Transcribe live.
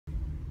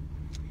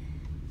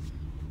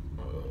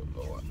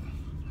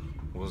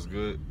What's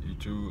good,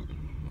 YouTube?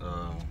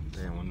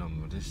 Damn, what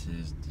number? This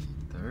is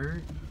the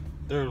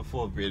third or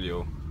fourth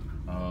video.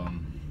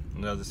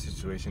 Another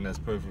situation that's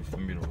perfect for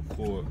me to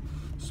record.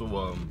 So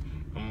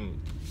I'm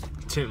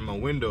tinting my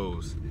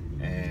windows,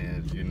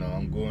 and you know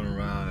I'm going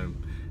around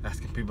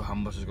asking people how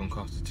much it's gonna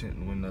cost to tint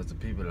the windows. To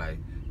people like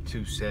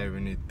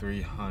 $270,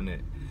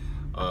 $300.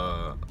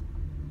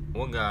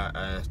 One guy,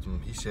 I asked him,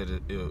 he said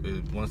it was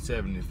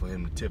 $170 for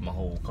him to tint my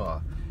whole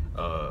car.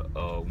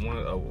 A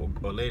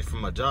lady from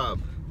my job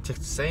texted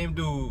the same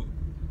dude.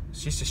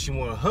 She said she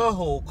wanted her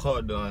whole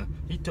car done.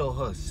 He told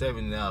her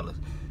 $70.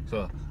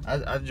 So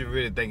I just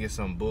really think it's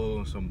some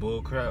bull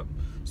crap.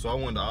 So I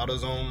went to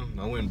AutoZone.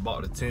 I went and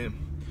bought the tint.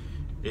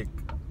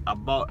 I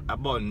bought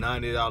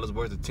 $90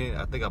 worth of tint.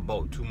 I think I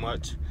bought too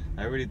much.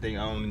 I really think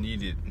I only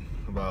needed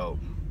about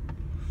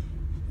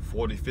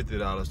 $40,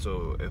 $50.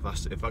 So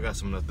if I got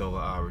some left over,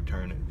 I'll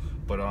return it.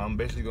 But I'm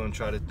basically gonna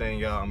try this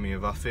thing out. I mean,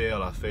 if I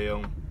fail, I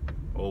fail.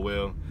 Oh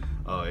well.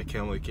 It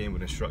came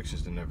with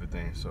instructions and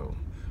everything. So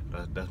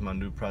that's my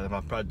new project.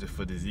 My project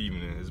for this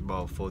evening. It's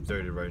about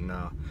 4:30 right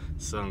now.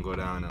 Sun go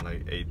down at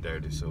like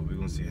 8:30. So we're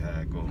gonna see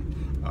how it go.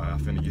 All right, I'm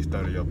finna get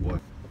started, y'all boy.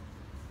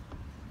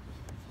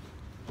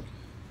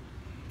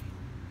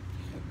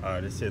 All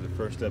right, they said the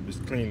first step is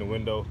clean the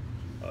window.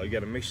 You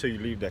gotta make sure you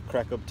leave that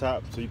crack up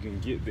top so you can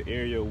get the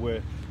area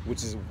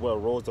which is where it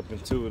rolls up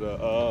into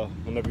the,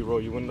 whenever you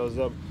roll your windows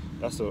up.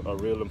 That's a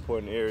real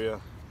important area,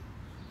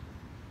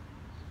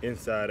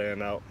 inside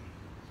and out.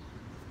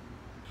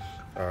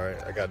 All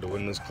right, I got the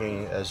windows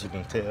clean, as you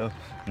can tell.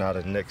 Now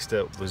the next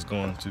step was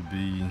going to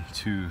be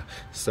to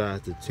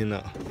size the tint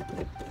out.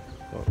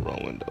 Oh,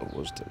 wrong window,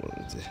 what's the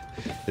one?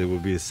 It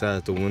would be to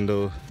size the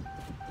window,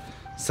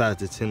 size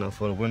the tint out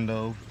for the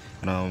window.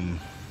 And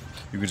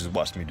you can just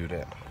watch me do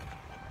that.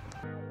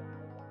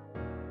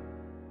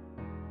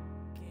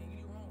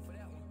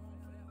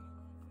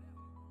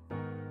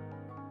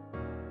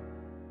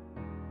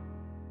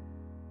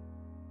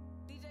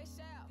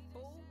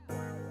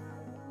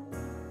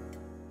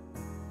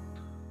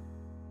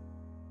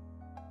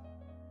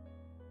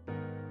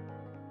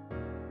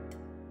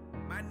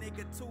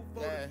 Nigga too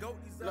for the goat,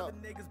 these other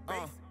niggas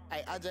basic.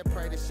 Hey, I just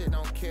pray this shit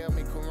don't kill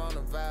me,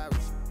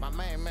 coronavirus. My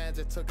main man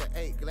just took an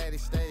 8, glad he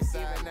stayed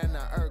silent. Even in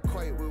the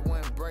earthquake, we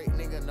wouldn't break,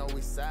 nigga know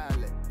we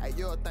silent. Hey,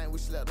 you'll think we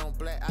slept on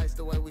black ice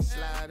the way we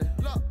sliding.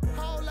 Look,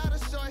 whole lot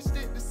of short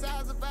stick the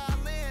size of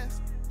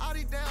violins. All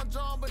these down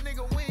drawn, but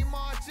nigga, we ain't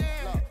marching.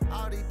 Look,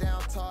 all these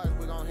down targets,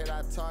 we gon' hit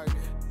our target.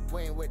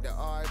 We ain't with the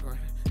arguing,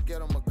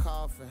 get him a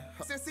coffin.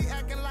 Since he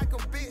acting like a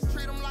bitch,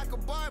 treat him like a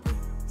Barbie.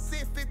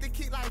 Sit 50,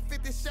 keep like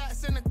 50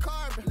 shots in the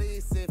carbon.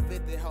 Please sit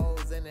 50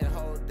 hoes in that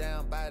whole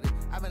down body.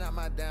 I been out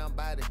my down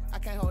body, I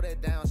can't hold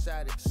that down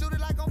shotty. Shoot it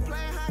like I'm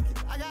playing hockey.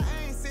 I got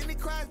aim, Sidney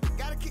Crosby.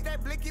 Gotta keep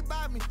that blicky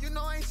by me. You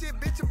know ain't shit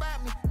bitch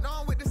about me. No,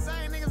 I'm with the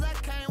same niggas I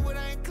came with,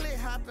 I ain't click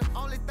hopping.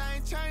 Only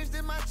thing changed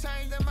in my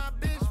change and my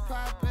bitch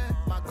popping.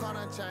 My car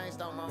done changed,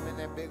 don't I'm in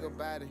that bigger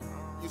body.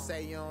 You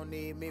say you don't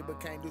need me,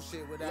 but can't do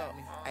shit without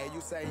me. Hey,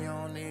 you say you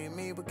don't need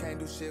me, but can't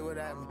do shit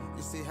without me.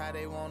 You see how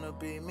they wanna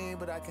be me,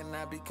 but I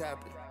cannot be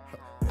copied.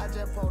 I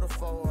just pulled a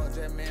 4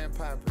 just man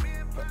poppin'.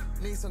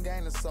 Need some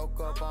game to soak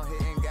up on here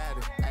and got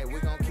it. Hey, we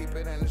gon' keep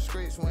it in the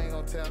streets, we ain't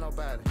gon' tell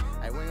nobody.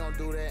 Hey, we ain't gon'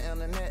 do that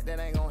internet, that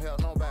ain't gon' help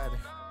nobody.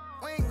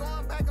 We ain't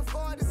going back and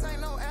forth, this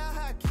ain't no air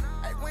hockey.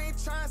 Hey, we ain't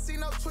tryna see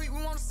no tweet,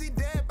 we wanna see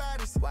dead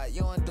bodies. Why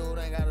you and dude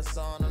ain't got a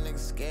song, them niggas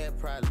scared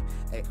probably.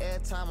 Hey,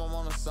 every time I'm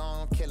on a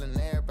song, I'm killing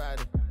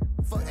everybody.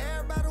 For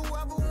everybody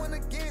whoever went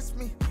against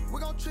me, we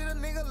gon' treat a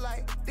nigga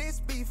like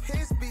this beef,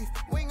 his beef.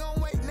 We ain't gon'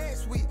 wait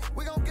next week,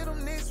 we gon' get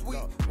them this week.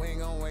 We ain't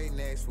gon' wait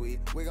next week,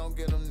 we gon'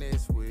 get them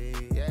this week,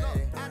 yeah.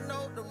 Look, I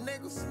know them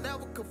niggas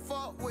never could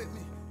fuck with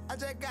me. I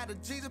just got a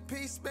Jesus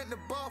piece, spent the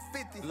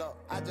 $150. Look,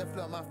 I just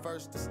flipped my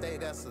first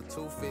estate, that's a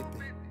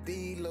 250.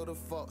 These little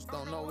fucks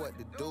don't know what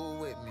to do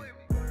with me.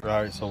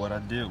 Alright, so what I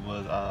did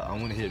was I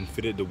went ahead and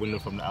fitted the window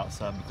from the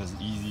outside because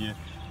it's easier.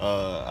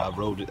 I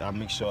rolled it, I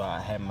make sure I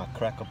had my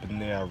crack up in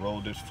there. I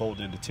rolled it,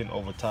 folded the tint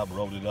over top,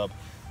 rolled it up,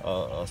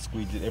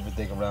 squeezed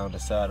everything around the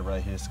side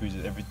right here,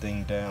 squeezed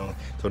everything down.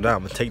 So now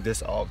I'm gonna take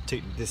this off,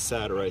 take this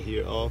side right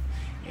here off,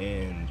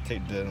 and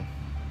take the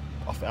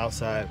off the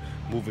outside,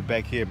 move it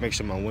back here, make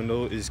sure my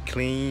window is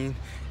clean,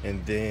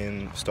 and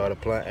then start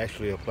applying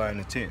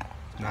the tint.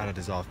 Now that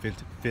it's all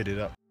fitted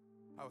up.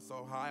 I was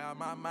so high on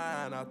my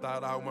mind, I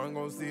thought I wasn't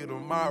gonna see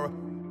tomorrow.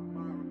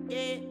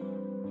 Yeah.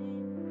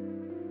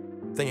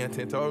 Staying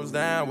 10 toes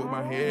down with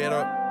my head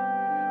up.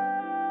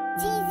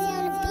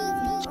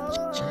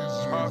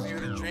 Off you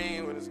the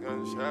dream with his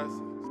gunshots.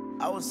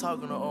 I was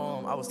talking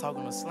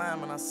to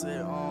Slime and I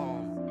said,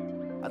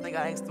 I think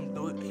I asked him,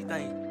 do he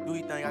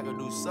think I could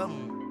do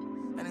something?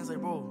 And he's like,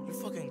 bro, is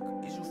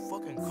you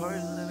fucking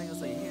crazy? And that nigga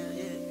say,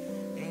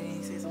 yeah. And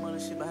he said some other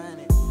shit behind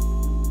it.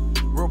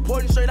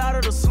 Reporting straight out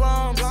of the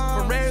slums.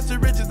 From rags to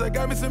riches, I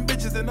got me some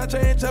bitches and I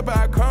change up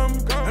how I come.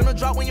 And the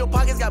drop when your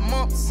pockets got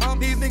mumps.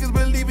 These niggas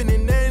believing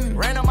in nothing.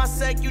 Ran on my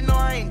sack, you know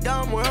I ain't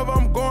dumb. Wherever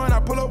I'm going, I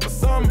pull up with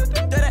some.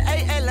 That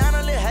a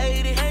Atlanta, lit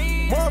hate it.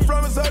 More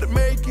from us how to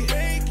make it.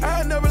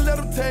 I never let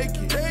them take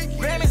it.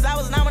 Grammys, I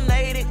was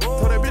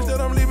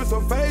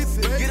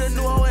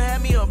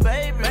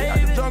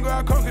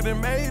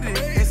done made it.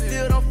 And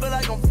still don't feel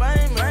like I'm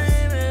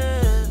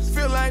famous.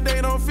 Feel like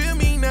they don't feel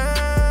me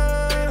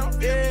now.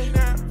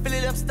 Yeah. Feel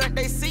it up stuck,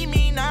 they see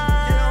me now.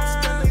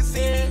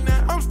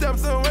 I'm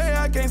steps away,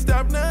 I can't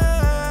stop now.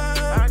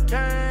 I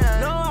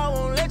can't. No, I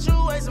won't let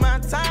you waste my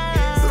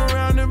time.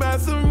 Surrounded by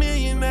some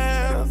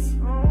millionaires.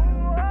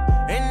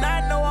 And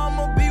I know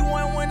I'ma be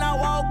one when I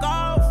walk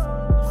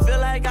off. Feel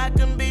like I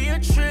can be a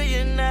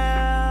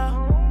trillionaire.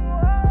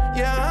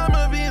 Yeah,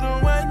 I'ma be the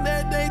one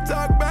that they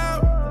talk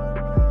about.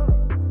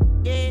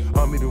 Yeah.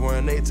 I'll be the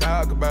one they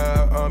talk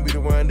about. I'll be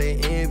the one they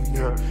envy.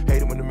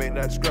 Hate it when they make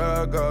that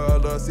struggle.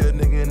 Love see a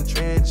nigga in the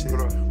trenches.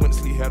 Went to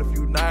sleep, had a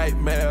few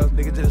nightmares.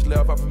 Nigga just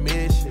left off a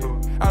mission.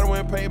 I done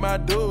went and paid my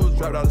dues.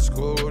 Dropped out of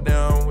school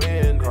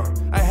downwind.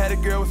 I had a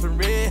girl with some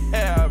red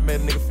hair.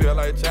 Made a nigga feel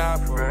like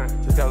Chopper.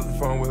 Just got on the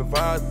phone with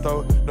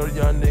Vato. Know the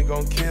young nigga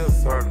gon' kill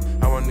some.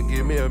 I wanna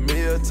give me a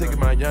meal ticket.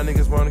 My young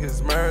niggas wanna get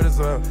his murders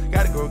up.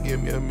 Gotta go get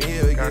me a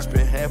meal. You can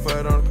spend half of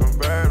it on a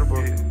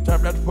convertible.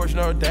 Jumped out the Porsche,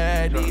 no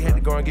daddy. Had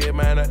to go and get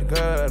mine out the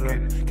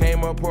gutter.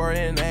 Came up poor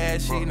and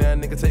ashy. Now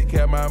nigga take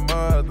care of my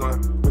mother.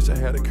 Wish I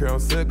had a girl on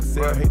sickle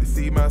cell. Hate to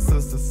see my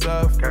sister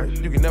suffer.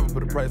 You can never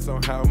put a price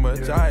on how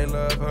much I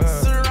love her.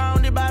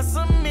 Surrounded by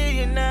some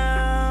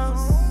millionaires.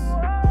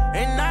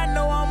 And I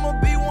know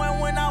I'ma be one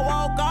when I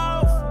walk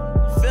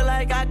off. Feel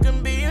like I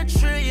can be a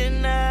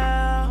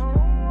trillionaire.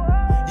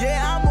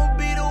 Yeah, I'ma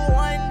be the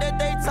one that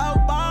they talk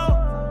about.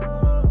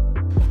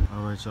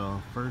 Alright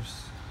y'all,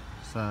 first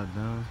side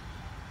done.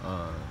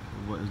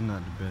 What is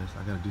not the best.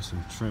 I gotta do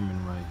some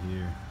trimming right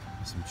here.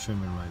 And some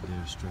trimming right there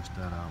to stretch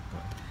that out.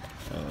 But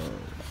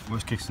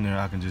worst case scenario,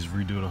 I can just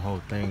redo the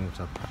whole thing.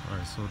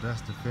 Alright, so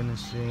that's the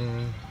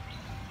finishing.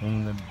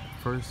 And the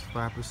first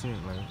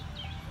 5%, like,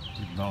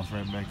 it bounce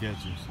right back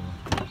at you. So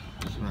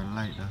that's what I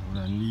like, that's what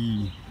I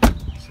need.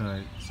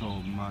 So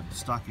my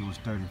stocking was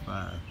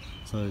 35.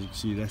 So as you can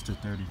see, that's the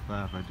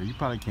 35 right there. You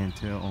probably can't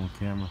tell on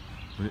camera,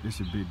 but it's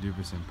a big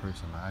difference in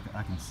person. Like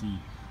I can see,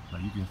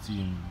 like you can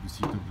see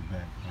through the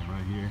back. And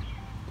right here,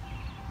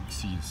 you can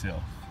see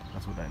yourself.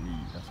 That's what I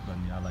need. That's what I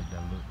need. I like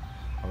that look.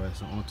 All right,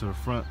 so on to the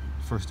front.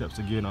 First steps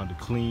again are to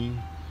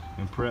clean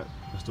and prep.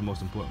 That's the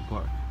most important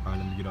part. All right,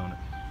 let me get on it.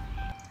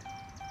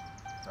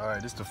 All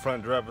right, this is the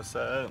front driver's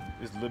side.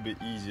 It's a little bit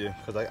easier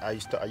because I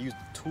used the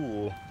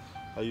tool.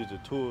 I used the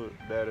tool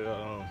that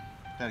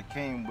it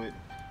came with.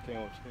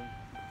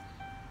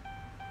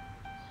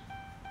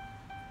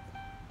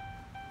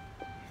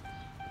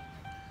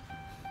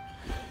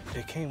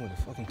 It came with a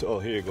fucking tool. Oh,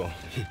 here you go.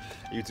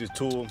 Use this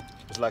tool.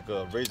 It's like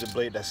a razor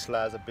blade that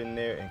slides up in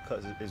there and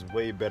cuts it. It's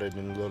way better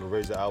than the little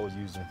razor I was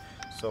using.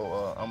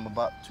 So I'm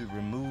about to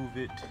remove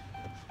it.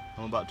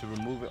 I'm about to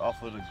remove it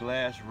off of the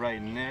glass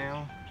right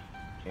now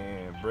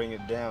and bring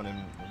it down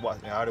and watch.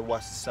 I already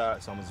washed the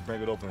side, so I'm gonna just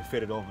bring it open and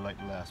fit it over like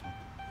the last one.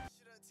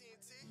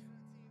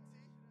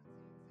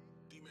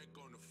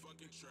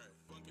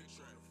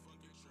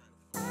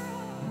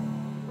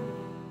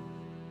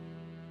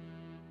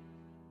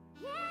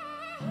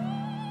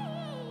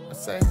 I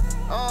say,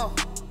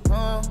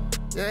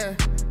 yeah.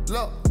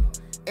 Look,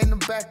 in the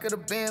back of the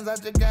Benz, I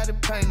just got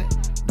it painted.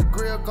 The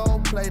grill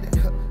gold plated,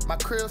 my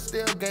crib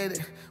still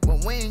gated.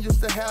 When we ain't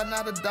used to have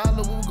not a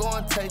dollar, we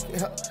gon' take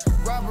it.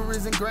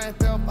 Robberies and grand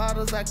theft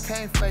autos, I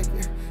can't fake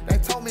it. They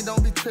told me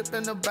don't be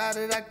tripping about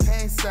it, I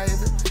can't save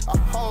it. A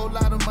whole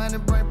lot of money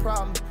bring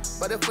problems,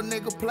 but if a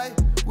nigga play,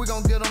 we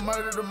gon' get him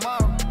murdered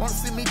tomorrow. Wanna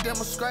see me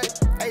demonstrate?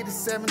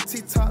 87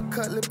 T-top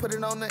cutlet, put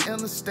it on the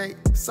interstate.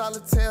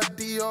 Solitaire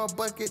Dior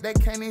bucket, they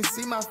can't even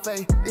see my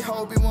face. These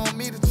hoes be want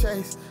me to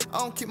chase. I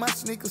don't keep my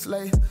sneakers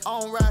late. I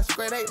don't ride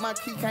straight 8, my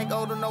key can't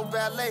go to no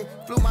valet.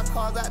 Flew my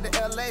cars out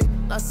to LA.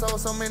 I sold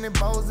so many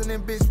bows in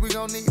them bitch, we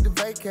gon' need to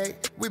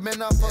vacate. We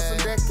been up for some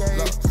decades.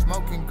 Look,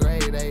 smoking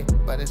grade A,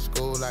 but in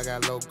school I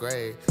got low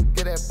grade.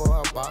 Get that boy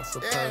a box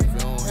of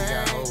perfume, he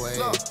got whole way.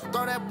 Look,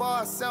 throw that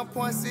bar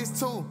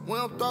 7.62, we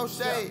don't throw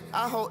shade.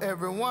 I hope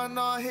everyone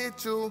on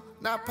hit you,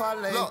 not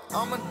parlay. Look,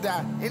 I'ma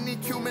die in these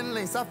Cuban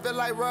links, I feel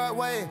like Rod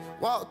Wave.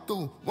 Walk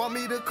through, want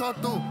me to come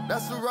through,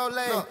 that's the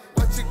Rolay. Look,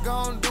 what you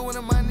gon' do when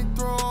the money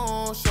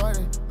through,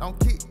 shorty? Don't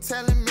keep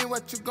telling me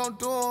what you gon'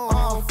 do.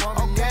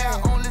 Okay,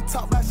 I only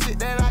talk about shit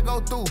that I go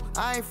through.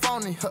 I ain't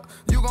phony,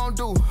 you gon'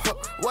 do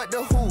what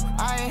the who?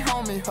 I ain't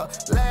homie,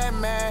 lad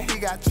man, he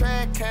got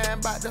track can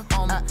about the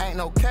homie. I ain't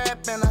no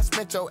cap and I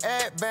spent your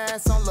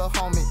advance on lil'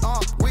 homie.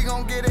 We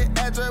gon' get it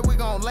address, we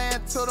gon'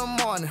 land till the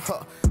morning.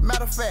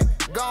 Matter of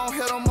fact, gon'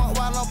 hit them up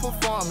while I'm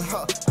performing.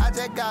 I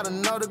just gotta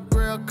know the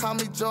grill, call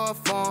me Joy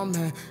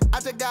Foreman. I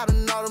just gotta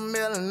know the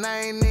meal and I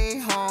ain't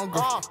even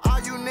hungry. All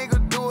you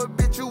niggas do it,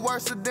 bitch, you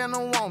worse than a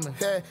woman.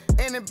 Hey,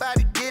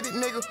 anybody get it,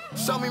 nigga?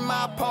 Show me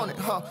my opponent,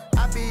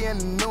 I be in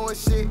the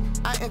newest shit.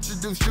 I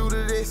introduce you to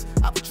this.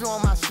 I put you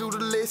on my shooter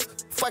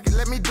list. Fuck it,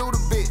 let me do the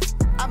bitch.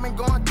 I been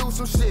going through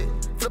some shit.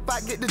 Flip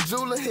out, get the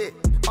jeweler hit.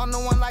 On the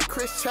one like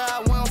Chris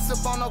Child, we don't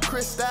sip on no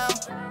crystal.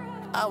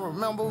 I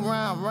remember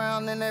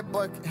round in that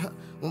bucket.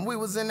 When we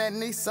was in that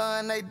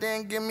Nissan, they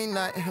didn't give me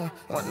nothing.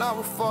 When I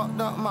was fucked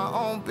up, my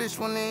own bitch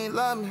when they ain't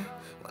love me.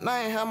 When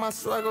I ain't have my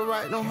swagger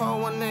right, no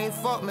hoe when they ain't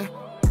fuck me.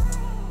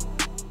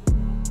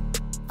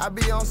 I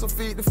be on some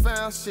feed the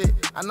fam shit.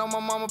 I know my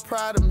mama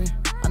proud of me.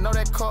 I know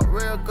that cut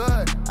real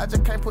good. I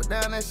just can't put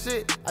down that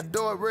shit. I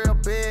do it real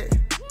big,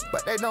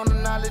 but they don't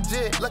acknowledge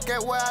it. Look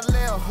at where I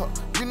live, huh?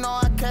 You know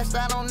I cashed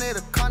out on it,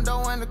 a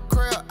condo and a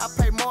crib. I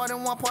pay more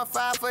than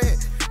 1.5 for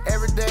it.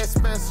 Every day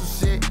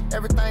expensive shit.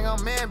 Everything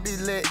I'm in be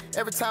lit.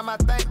 Every time I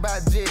think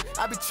about jit,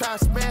 I be trying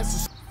to spend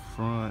some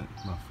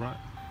My front,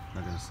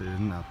 like I said, it's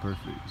not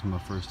perfect. It's my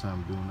first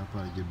time doing it. I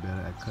probably get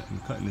better at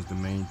cutting. Cutting is the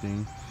main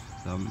thing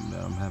that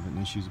I'm having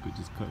issues with,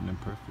 just cutting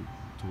it perfect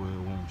to where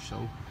it won't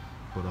show.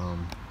 But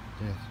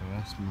yeah, so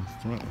that's my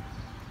front.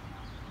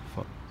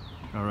 Fuck.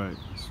 All right,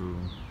 so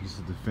this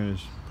is the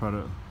finished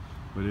product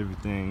with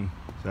everything.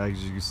 So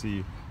as you can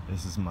see,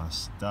 this is my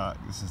stock.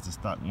 This is the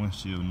stock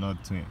windshield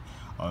nut tint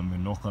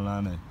in North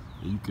Carolina.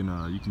 You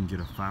can get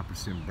a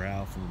 5%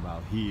 brow from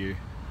about here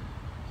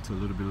to a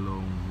little bit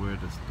below where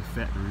the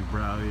factory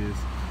brow is.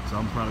 So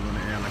I'm probably gonna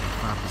add like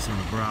a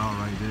 5% brow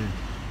right there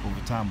over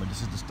time. But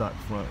this is the stock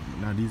front.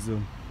 Now these are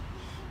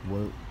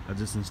what I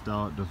just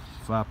installed, the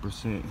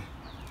 5%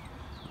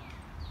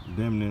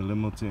 damn near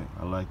limo tint.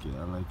 I like it.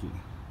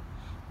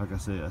 Like I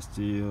said, I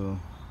still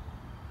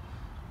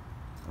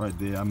right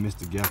there. I missed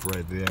the gap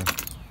right there.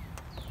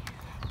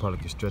 I probably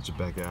could stretch it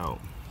back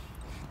out.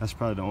 That's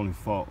probably the only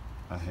fault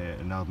I had,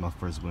 and that was my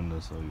first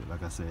window. So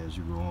like I said, as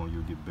you go on,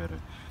 you'll get better.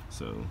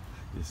 So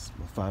it's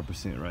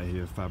 5% right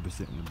here,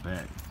 5% in the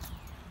back,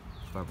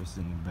 5%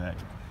 in the back,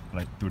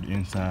 like through the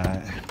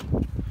inside.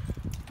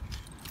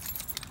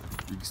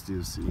 You can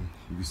still see,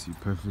 you can see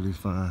perfectly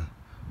fine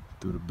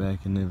through the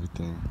back and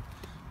everything.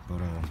 But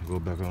go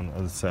back on the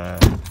other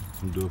side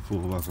and do a full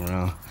walk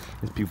around.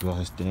 There's people out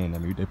here staring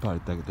at me. They probably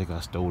think I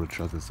stole the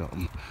truck or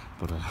something.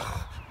 But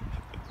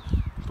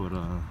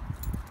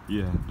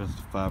yeah, that's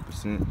the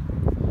 5%.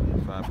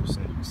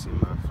 5%. You can see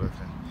my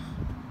fucking,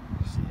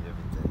 see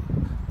everything.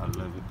 I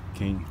love it.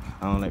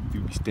 I don't like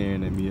people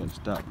staring at me at the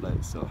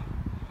stoplight. So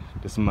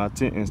this is my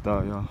tint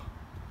install, y'all.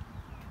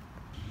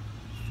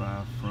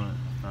 5 front,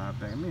 5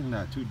 back. I mean, it's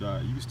not too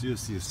dark. You can still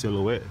see a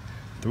silhouette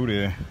through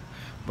there.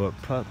 But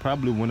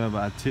probably whenever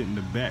I tint in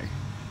the back,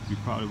 you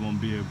probably won't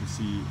be able to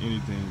see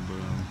anything.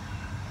 But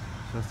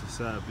that's the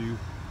side view.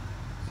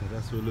 So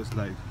that's what it looks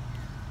like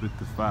with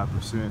the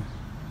 5%.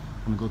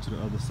 I'm gonna go to the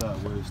other side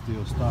where it's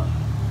still stock,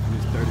 and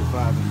it's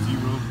 35 and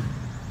 0.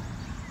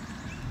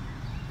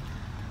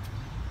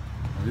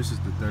 Now this is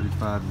the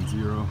 35 and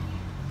 0.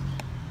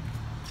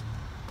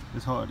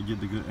 It's hard to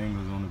get the good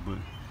angles on it, but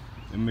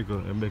it make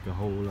a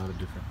whole lot of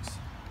difference.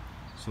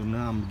 So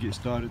now I'm gonna get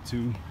started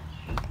too.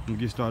 I'm gonna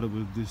get started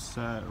with this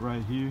side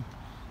right here,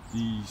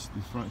 the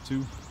front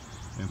two,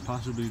 and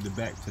possibly the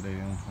back today.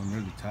 I'm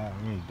really tired.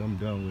 I'm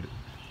done with it,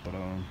 but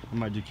I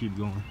might just keep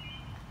going.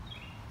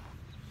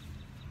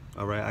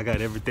 All right, I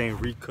got everything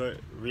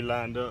recut,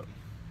 relined up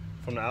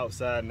from the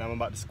outside. Now I'm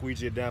about to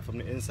squeegee it down from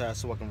the inside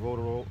so I can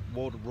roll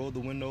the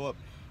window up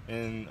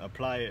and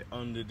apply it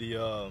under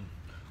the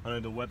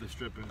weather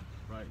stripping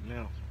right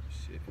now.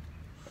 Shit.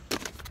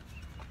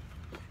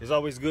 It's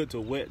always good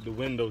to wet the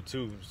window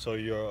too, so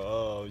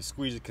your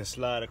squeegee can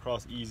slide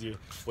across easier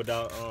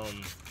without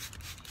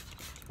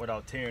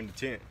tearing the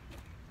tint.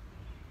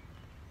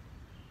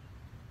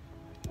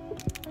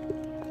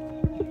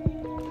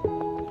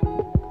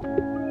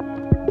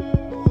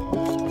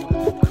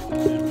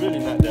 It's really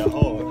not that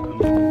hard.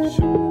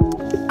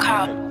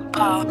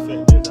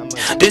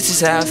 This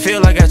is how I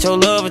feel, I got your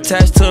love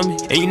attached to me.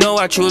 And you know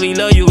I truly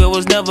love you, it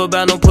was never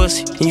about no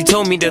pussy. And you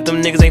told me that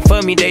them niggas ain't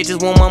for me, they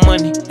just want my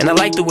money. And I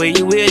like the way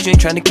you is, you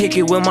ain't tryna kick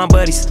it with my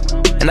buddies.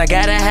 And I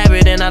got a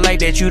habit and I like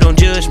that you don't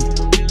judge me.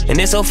 And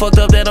it's so fucked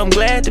up that I'm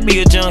glad to be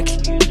a junkie.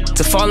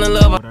 To fall in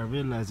love. What I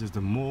realize is the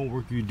more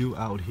work you do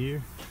out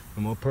here,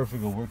 the more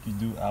perfect work you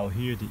do out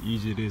here, the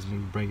easier it is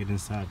when you bring it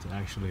inside to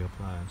actually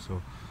apply it.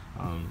 So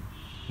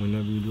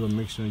whenever you do it,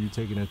 make sure you're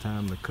taking the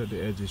time to cut the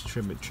edges,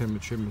 trim it,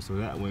 so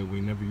that way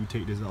whenever you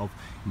take this off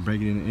and break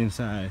it in the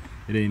inside,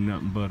 it ain't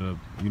nothing but a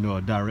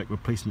a direct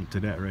replacement to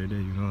that right there.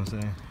 You know what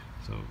I'm saying?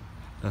 So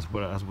that's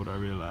what I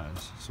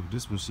realized. So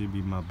this one should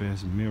be my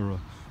best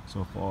mirror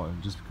so far,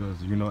 just because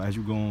as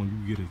you go on,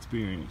 you get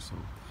experience. So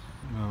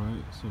all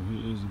right, so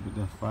here is with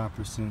that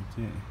 5%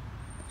 tint.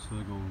 So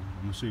I'm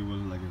gonna show you what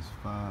it looks like. It's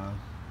 5,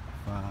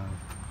 5,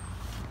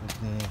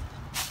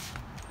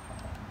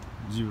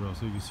 0,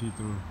 so you can see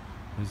through.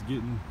 It's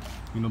getting,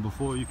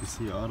 before you could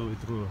see all the way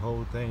through the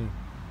whole thing,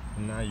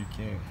 and now you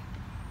can't.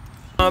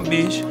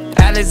 Bitch,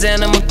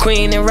 Alexander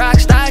McQueen and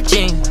Rockstar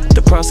Jean.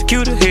 The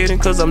prosecutor hidden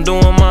cause I'm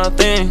doing my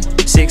thing.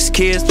 6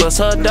 kids plus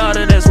her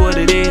daughter, that's what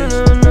it is.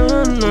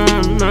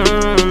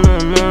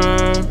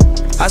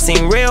 I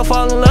seen Rail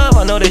fall in love,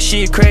 I know that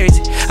shit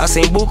crazy. I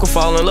seen Booker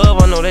fall in love,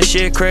 I know that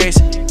shit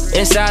crazy.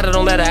 Inside, I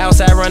don't let her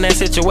outside run that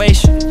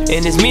situation.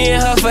 And it's me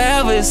and her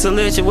forever, it's a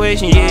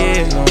situation,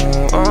 yeah.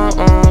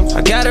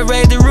 I gotta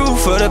raise the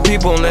roof for the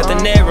people and let the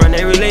net run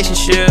their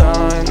relationship.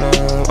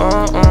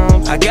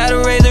 I gotta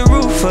raise the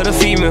roof for the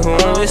female who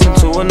won't listen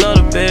to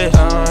another bitch.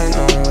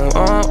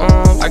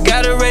 I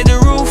gotta raise the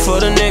roof for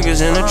the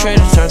niggas in the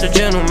trenches turn to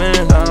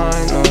gentlemen.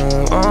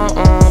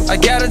 I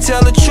gotta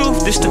tell the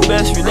truth, this the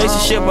best relationship.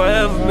 relationship I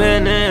ever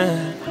been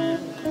in.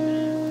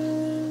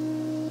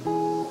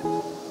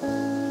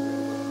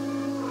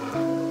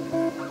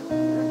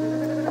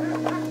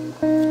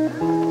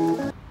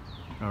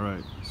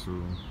 Alright, so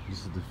this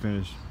is the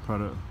finished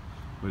product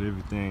with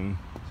everything.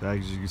 So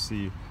as you can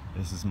see,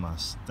 this is my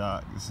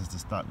stock. This is the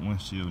stock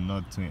windshield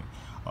nut tint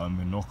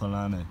in North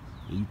Carolina.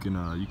 You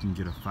can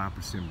get a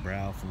 5%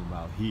 brow from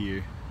about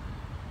here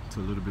to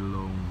a little bit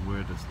below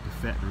where the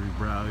factory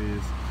brow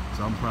is.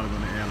 So I'm probably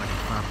gonna add like a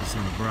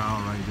 5%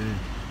 brow right there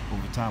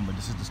over time. But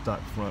this is the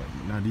stock front.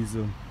 Now these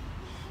are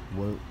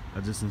what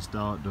I just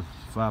installed, the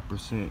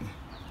 5%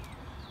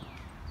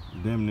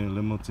 damn near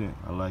limo tint.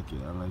 I like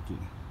it. I like it.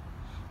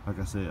 Like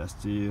I said, I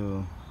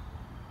still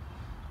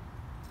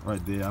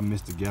right there. I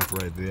missed the gap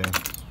right there.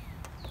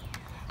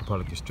 I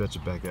probably could stretch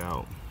it back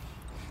out.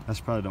 That's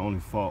probably the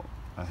only fault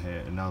I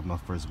had, and that was my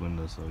first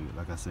window. So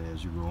like I said,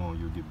 as you go on,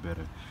 you'll get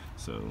better.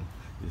 So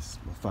it's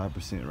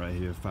 5% right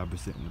here,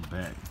 5% in the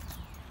back,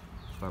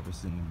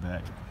 5% in the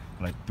back,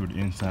 like through the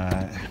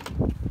inside.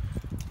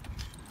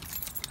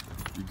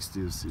 You can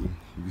still see,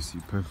 you can see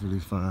perfectly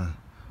fine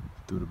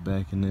through the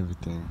back and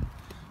everything.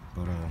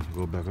 But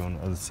go back on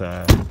the other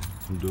side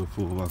and do a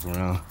full walk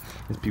around.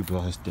 There's people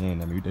out here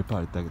staring at me. They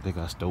probably think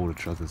I stole the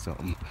truck or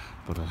something.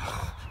 But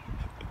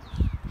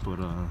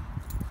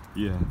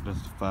yeah, that's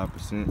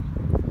 5%.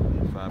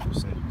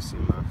 5%. You can see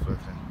my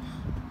fucking,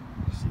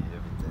 see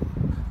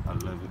everything. I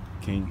love it.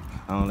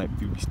 I don't like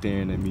people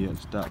staring at me at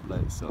the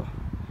stoplight. So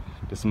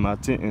this is my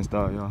tint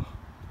install, y'all.